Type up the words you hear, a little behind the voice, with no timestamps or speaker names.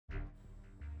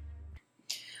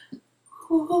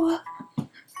Ooh.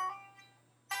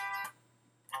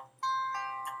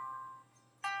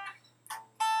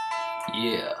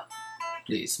 Yeah,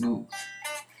 play it smooth.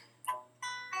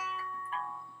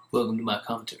 Welcome to my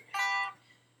commentary,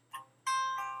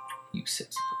 you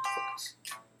sexy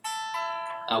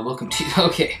motherfuckers. Welcome to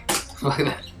okay. Fuck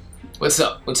that. What's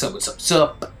up? What's up? What's up? What's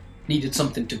up? Needed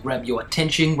something to grab your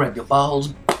attention, grab your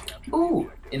balls. Ooh,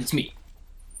 and it's me.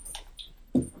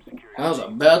 How's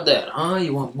about that, huh?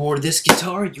 You want more of this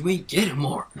guitar? You ain't getting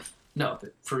more. No,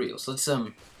 but for real, so let's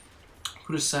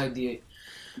put aside the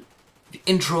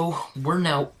intro. We're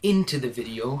now into the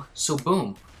video. So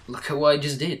boom, look at what I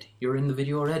just did. You're in the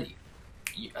video already.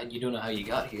 You don't know how you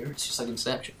got here. It's just like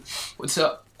Inception. What's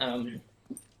up?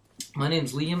 My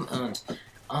name's Liam, and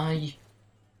I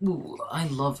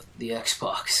love the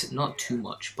Xbox. Not too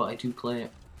much, but I do play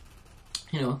it.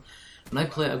 You know, when I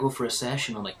play it, I go for a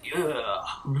session. I'm like, yeah.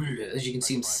 As you can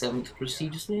see, I'm 7th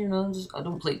prestigiously. You know, I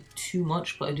don't play too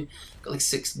much, but I do got like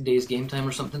 6 days game time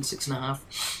or something,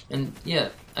 6.5. And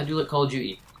yeah, I do like Call of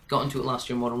Duty. Got into it last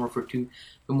year, Modern Warfare 2.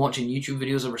 Been watching YouTube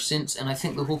videos ever since, and I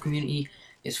think the whole community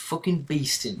is fucking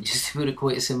beasting. Just to put it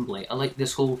quite simply, I like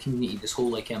this whole community, this whole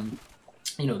like you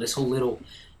know, this whole little,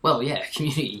 well, yeah,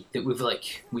 community that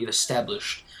we've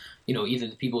established. You know, either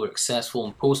the people who are successful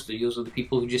and post videos, or the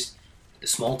people who just the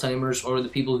small timers, or the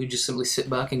people who just simply sit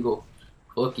back and go,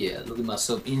 fuck yeah, look at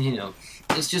myself. You know,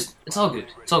 it's all good.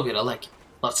 It's all good. I like it.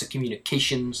 Lots of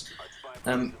communications,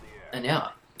 and yeah.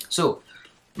 So,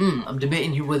 I'm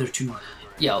debating here whether to,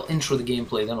 yeah, I'll intro the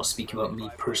gameplay, then I'll speak about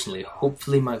me personally.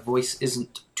 Hopefully my voice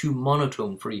isn't too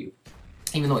monotone for you,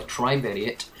 even though I try vary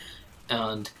it,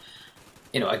 and,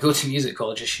 you know, I go to music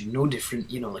college, I should know different,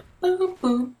 you know, like, boom,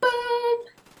 boom,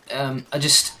 boom.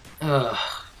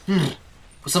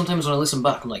 But sometimes when I listen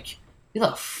back, I'm like, who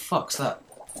the fuck's that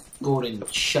boring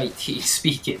shite he's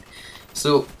speaking?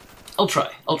 So, I'll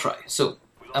try. So,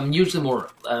 I'm usually more,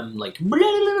 like,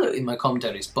 in my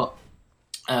commentaries, but,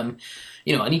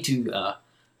 you know, I need to,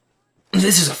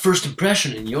 this is a first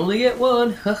impression, and you only get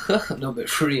one. No, but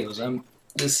for reals,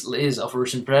 this is a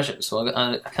first impression, so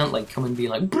I can't, like, come and be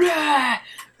like, bruh!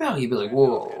 Well, you'd be like,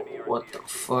 whoa, what the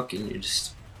fuck, and you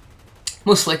just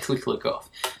most likely click off.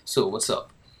 So, what's up?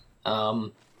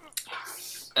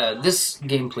 This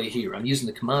gameplay here, I'm using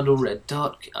the Commando Red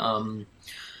Dot.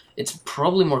 It's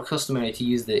probably more customary to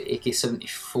use the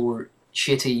AK-74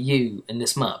 CHU in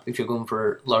this map if you're going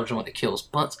for a large amount of kills,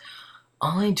 but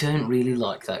I don't really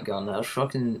like that gun. I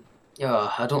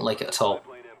don't like it at all.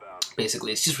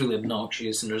 Basically, it's just really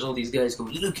obnoxious, and there's all these guys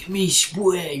going, look at me,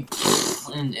 sway,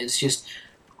 and it's just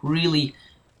really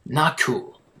not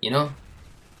cool, you know?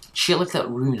 Shit like that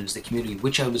ruins the community,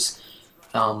 which I was,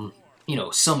 you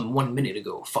know, 1 minute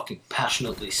ago fucking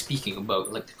passionately speaking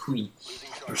about, like the Queen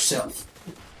herself.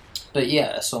 But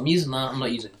yeah, so I'm using that. I'm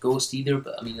not using Ghost either,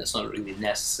 but I mean, that's not really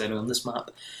necessary on this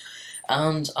map.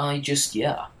 And I just,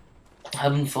 yeah,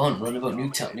 having fun running about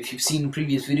NukeTown. If you've seen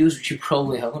previous videos, which you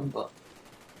probably haven't, but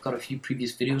I've got a few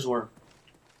previous videos where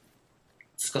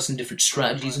discussing different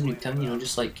strategies in NukeTown, you know,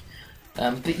 just like,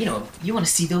 but you know, you want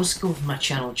to see those, go over to my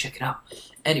channel and check it out.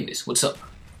 Anyways, what's up?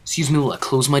 Excuse me while I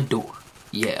close my door.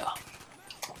 Yeah.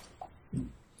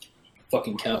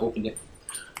 Fucking can't open it.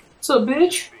 What's up,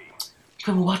 bitch?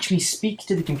 Come watch me speak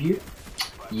to the computer.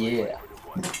 Yeah.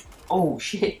 Oh,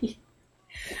 shit.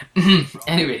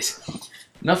 Anyways,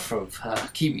 enough of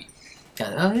Kiwi.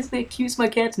 Isn't it cute? It's my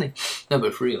cat's name. No,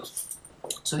 but for real.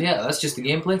 So yeah, that's just the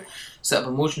gameplay. Set up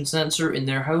a motion sensor in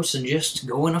their house and just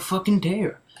go in a fucking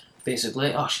dare.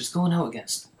 Basically. Oh, she's going out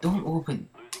against. Don't open.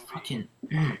 Fucking.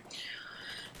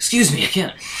 Excuse me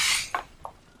again.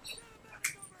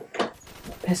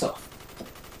 Piss off.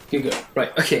 Good go.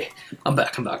 Right, okay. I'm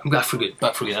back for good.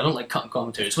 I don't like cutting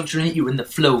commentaries. Once you're in it, you're in the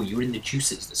flow, you're in the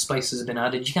juices. The spices have been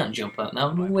added. You can't jump out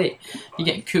now. No way. You're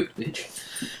getting cooked, bitch.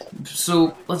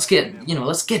 So, let's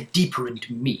get deeper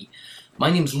into me.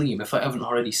 My name's Liam. If I haven't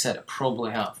already said it,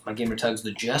 probably have. My gamer tag's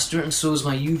TheJester, and so is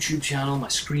my YouTube channel, my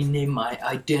screen name, my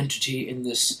identity in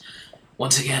this,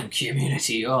 once again,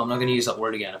 community. Oh, I'm not gonna use that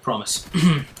word again, I promise.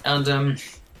 And,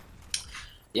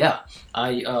 yeah,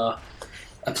 I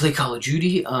play Call of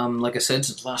Duty, like I said,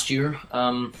 since last year,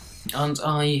 and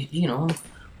I, you know,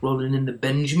 rolling in the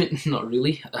Benjamin, not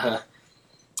really.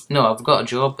 No, I've got a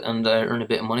job and I earn a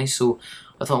bit of money, so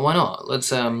I thought, why not?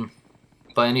 Let's buy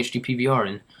an HD PVR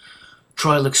and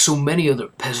try like so many other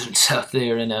peasants out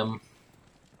there and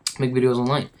make videos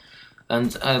online.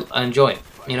 And I enjoy it,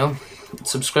 you know?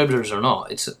 Subscribers or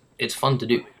not, it's fun to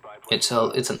do. It's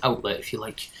an outlet, if you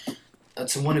like.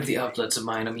 It's one of the outlets of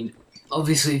mine. I mean,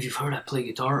 obviously, if you've heard I play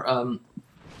guitar, I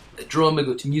drum, I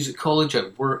go to music college, I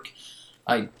work,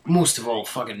 I most of all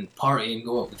fucking party and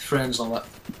go out with friends and all that.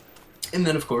 And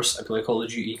then of course I play Call of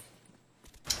Duty,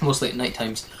 mostly at night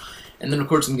times, and then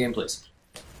record some gameplays.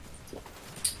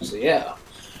 So yeah,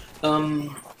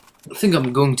 I think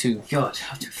I'm going to, God,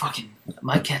 have to fucking,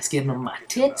 my cat's getting on my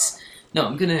tits. No,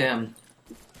 I'm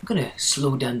gonna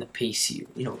slow down the pace here.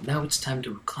 You know, now it's time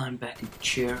to recline back in the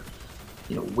chair,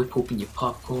 you know, whip open your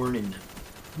popcorn, and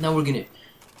now we're gonna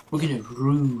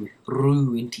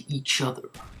roo into each other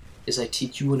as I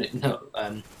teach you in it. No,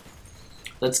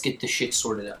 let's get this shit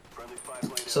sorted out.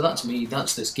 So that's me,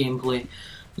 that's this gameplay,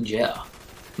 and yeah,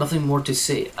 nothing more to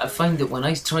say. I find that when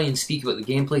I try and speak about the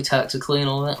gameplay tactically and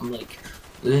all that, I'm like,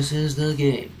 this is the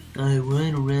game. I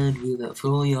run around with a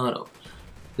fully auto.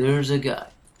 There's a guy.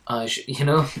 You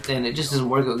know, and it just doesn't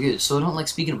work out good, so I don't like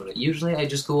speaking about it. Usually I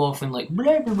just go off and like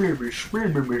blah, blah, blah, blah,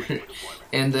 blah, blah, blah,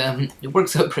 and it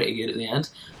works out pretty good at the end.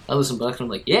 I listen back and I'm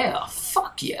like, yeah,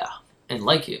 fuck yeah, and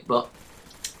like it. But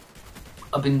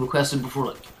I've been requested before,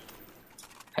 like,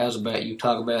 how's about you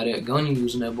talk about it, gun you're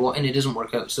using that boy, and it doesn't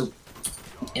work out. So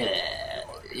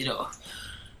you know,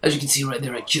 as you can see right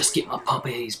there, I just get my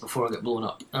puppies before I get blown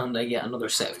up, and I get another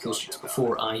set of kill streaks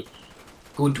before I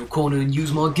go into a corner and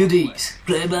use my goodies,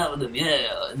 play about with them,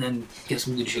 yeah, and then get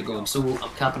some good shit going. So I'm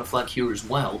capping a flag here as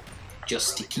well,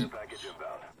 just to keep,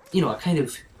 you know, I kind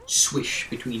of swish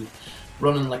between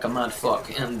running like a mad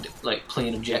fuck and like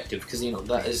playing objective, because you know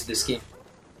that is this game.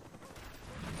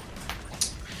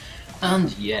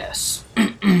 And yes,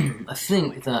 I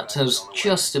think that has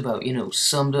just about, you know,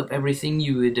 summed up everything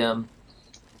you would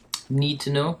need to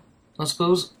know, I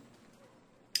suppose.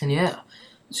 And yeah,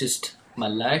 it's just my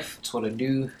life, it's what I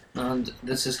do, and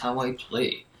this is how I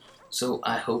play. So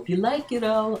I hope you like it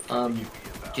all.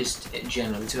 Just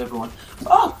generally to everyone.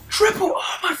 Oh, triple!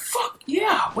 Oh my fuck!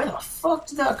 Yeah! Where the fuck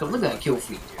did that come? Look at that kill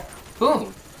feed.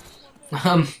 Boom!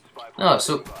 Oh,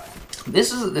 so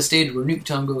this is at the stage where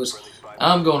NukeTown goes,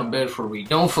 I'm going to bed for a week,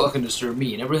 don't fucking disturb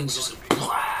me, and everything's just like, blah.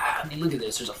 I mean, look at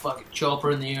this, there's a fucking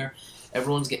chopper in the air,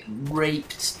 everyone's getting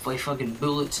raped by fucking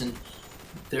bullets, and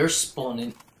they're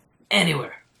spawning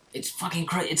anywhere. It's fucking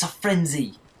crazy. It's a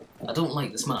frenzy. I don't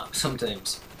like this map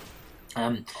sometimes.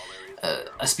 I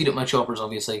speed up my choppers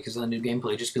obviously because I new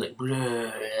gameplay just be like,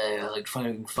 like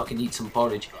trying to fucking eat some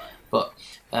porridge. But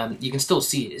you can still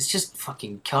see it. It's just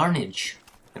fucking carnage.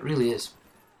 It really is.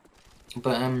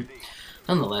 But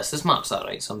nonetheless, this map's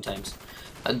alright sometimes.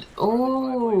 And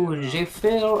oh, j'ai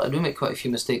fail. I do make quite a few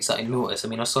mistakes that I notice. I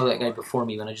mean, I saw that guy before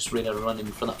me when I just ran a run in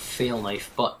for that fail knife,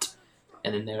 but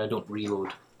and in there I don't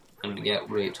reload. I'm gonna get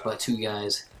raped by two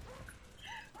guys.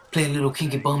 Play a little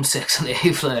kinky bomb sex on the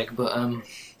A flag, but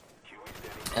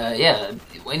yeah,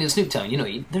 when it's NukeTown, you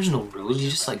know, there's no rules.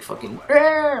 You just like fucking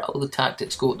all the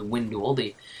tactics go out the window. All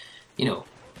the, you know,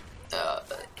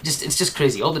 it's just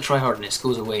crazy. All the tryhardness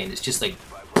goes away, and it's just like,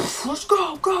 let's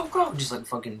go, go, go, just like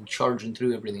fucking charging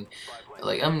through everything.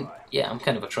 Like I'm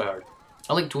kind of a tryhard.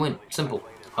 I like to win. Simple.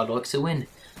 I like to win.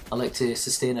 I like to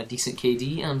sustain a decent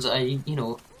KD, and you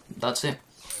know, that's it.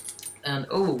 And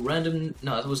oh, random,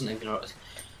 no, that wasn't even right.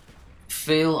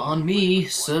 Fail on me,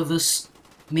 service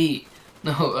me.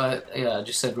 No, yeah, I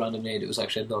just said random nade, it was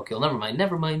actually a dog kill.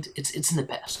 Never mind, it's in the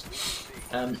past.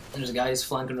 There's guys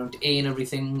flanking around to A and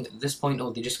everything. At this point,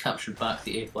 oh, they just captured back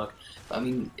the A flag. But, I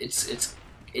mean,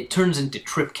 it turns into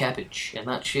trip cabbage, and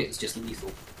that shit is just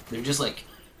lethal. They're just like,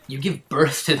 you give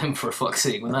birth to them for fuck's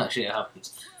sake when that shit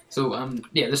happens. So,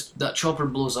 yeah, that chopper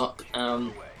blows up,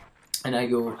 and I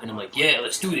go, and I'm like, yeah,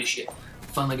 let's do this shit.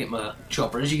 Finally get my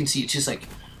chopper. As you can see, it's just like,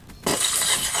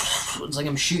 it's like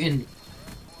I'm shooting,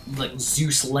 like,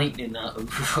 Zeus lightning at them,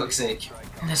 for fuck's sake.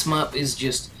 And this map is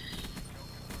just,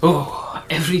 oh,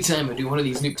 every time I do one of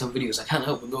these NukeTown videos, I can't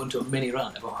help but go into a mini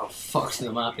rant about how fucked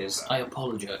the map is. I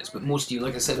apologise, but most of you,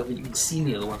 like I said, haven't even seen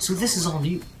the other one, so this is all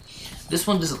new. This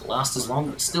one doesn't last as long,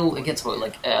 but still, it gets about,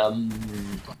 like,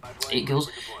 8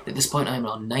 kills. At this point, I'm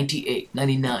on 98,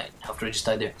 99, after I just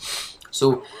died there.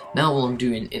 So, now all I'm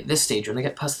doing, at this stage, when I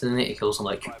get past the 90 kills, I'm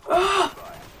like,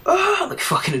 like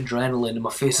fucking adrenaline, and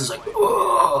my face is like,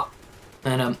 oh!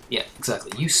 And, yeah,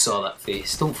 exactly, you saw that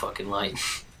face, don't fucking lie.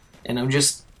 And I'm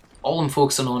just, all I'm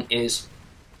focusing on is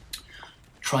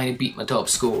trying to beat my top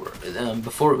score.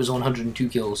 Before it was on 102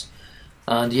 kills.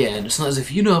 And yeah, and it's not as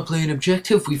if you're not playing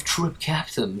objective, we've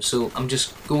trip-capped them, so I'm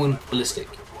just going ballistic.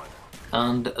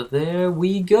 And there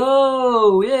we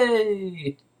go!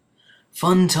 Yay!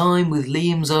 Fun time with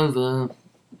Liam's over.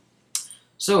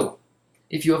 So,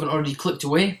 if you haven't already clicked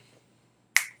away,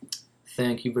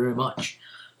 thank you very much.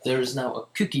 There is now a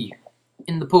cookie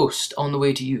in the post on the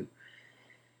way to you.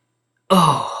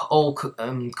 Oh, all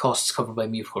costs covered by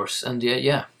me, of course. And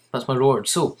yeah, That's my reward.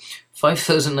 So,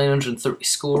 5,930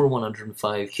 score,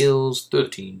 105 kills,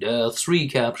 13 deaths, 3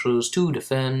 captures, 2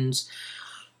 defends.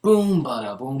 Boom,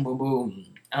 bada, boom, boom, boom.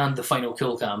 And the final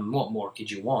kill cam, what more could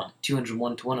you want?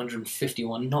 201 to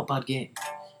 151, not bad game.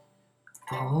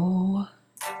 Oh,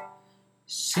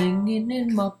 singing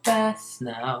in my bath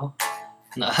now.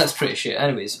 No, that's pretty shit.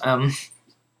 Anyways,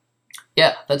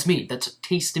 yeah, that's me. That's a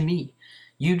taste of me.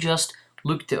 You just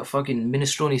looked at a fucking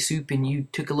minestrone soup and you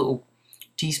took a little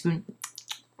teaspoon.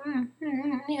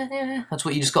 That's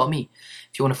what you just got of me.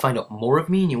 If you want to find out more of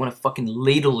me and you want to fucking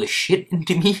ladle the shit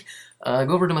into me,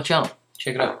 go over to my channel.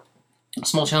 Check it out. A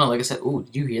small channel, like I said. Oh,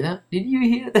 did you hear that? Did you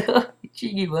hear that?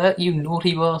 Cheeky what? You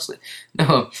naughty bastard.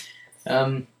 No.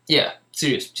 Yeah,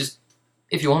 serious. Just,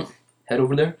 if you want, head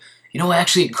over there. You know, I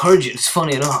actually encourage it. It's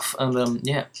funny enough. And,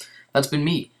 yeah, that's been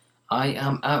me. I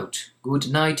am out. Good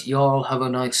night, y'all. Have a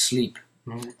nice sleep.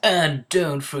 And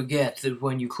don't forget that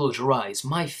when you close your eyes,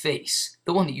 my face,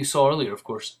 the one that you saw earlier, of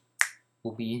course,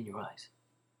 will be in your eyes.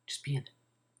 Just be in it.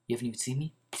 You haven't even seen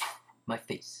me? My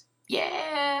face.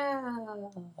 Yeah!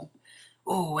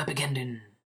 Oh, epic ending.